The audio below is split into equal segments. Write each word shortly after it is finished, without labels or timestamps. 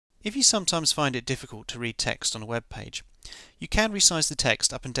If you sometimes find it difficult to read text on a web page, you can resize the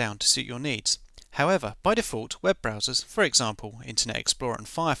text up and down to suit your needs. However, by default, web browsers, for example Internet Explorer and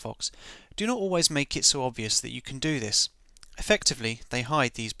Firefox, do not always make it so obvious that you can do this. Effectively, they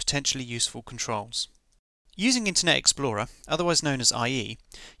hide these potentially useful controls. Using Internet Explorer, otherwise known as IE,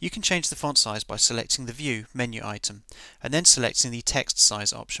 you can change the font size by selecting the View menu item and then selecting the Text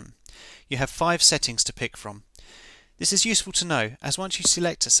Size option. You have 5 settings to pick from. This is useful to know, as once you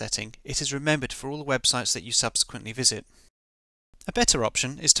select a setting, it is remembered for all the websites that you subsequently visit. A better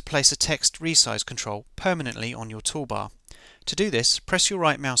option is to place a text resize control permanently on your toolbar. To do this, press your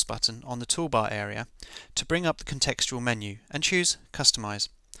right mouse button on the toolbar area to bring up the contextual menu and choose Customize.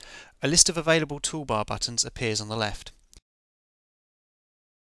 A list of available toolbar buttons appears on the left.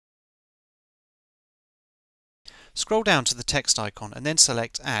 Scroll down to the text icon and then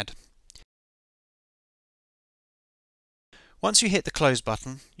select Add. Once you hit the Close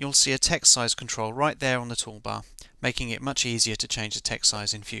button, you'll see a text size control right there on the toolbar, making it much easier to change the text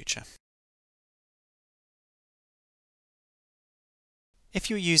size in future. If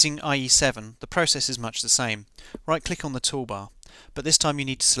you're using IE7, the process is much the same. Right-click on the toolbar, but this time you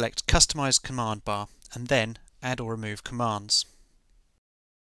need to select Customize Command Bar and then Add or Remove Commands.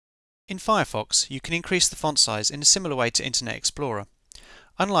 In Firefox, you can increase the font size in a similar way to Internet Explorer.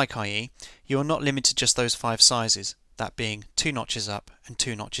 Unlike IE, you are not limited to just those 5 sizes, that being 2 notches up and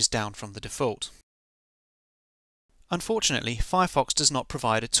 2 notches down from the default. Unfortunately, Firefox does not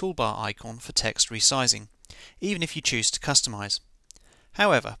provide a toolbar icon for text resizing, even if you choose to customize.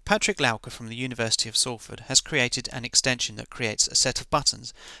 However, Patrick Lauker from the University of Salford has created an extension that creates a set of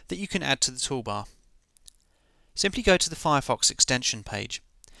buttons that you can add to the toolbar. Simply go to the Firefox extension page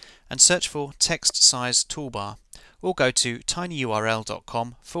and search for Text Size Toolbar, or go to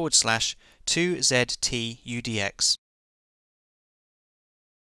tinyurl.com/2ZTUDX.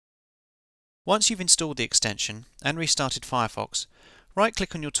 Once you've installed the extension and restarted Firefox,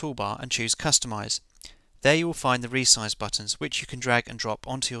 right-click on your toolbar and choose Customize. There you will find the resize buttons, which you can drag and drop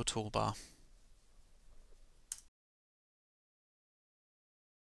onto your toolbar.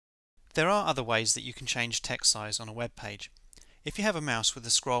 There are other ways that you can change text size on a web page. If you have a mouse with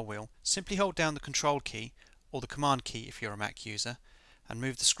a scroll wheel, simply hold down the Control key, or the Command key if you're a Mac user, and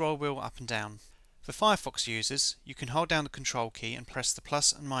move the scroll wheel up and down. For Firefox users, you can hold down the Control key and press the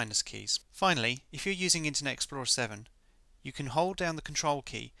plus and minus keys. Finally, if you're using Internet Explorer 7, you can hold down the Control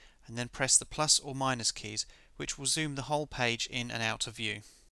key and then press the plus or minus keys, which will zoom the whole page in and out of view.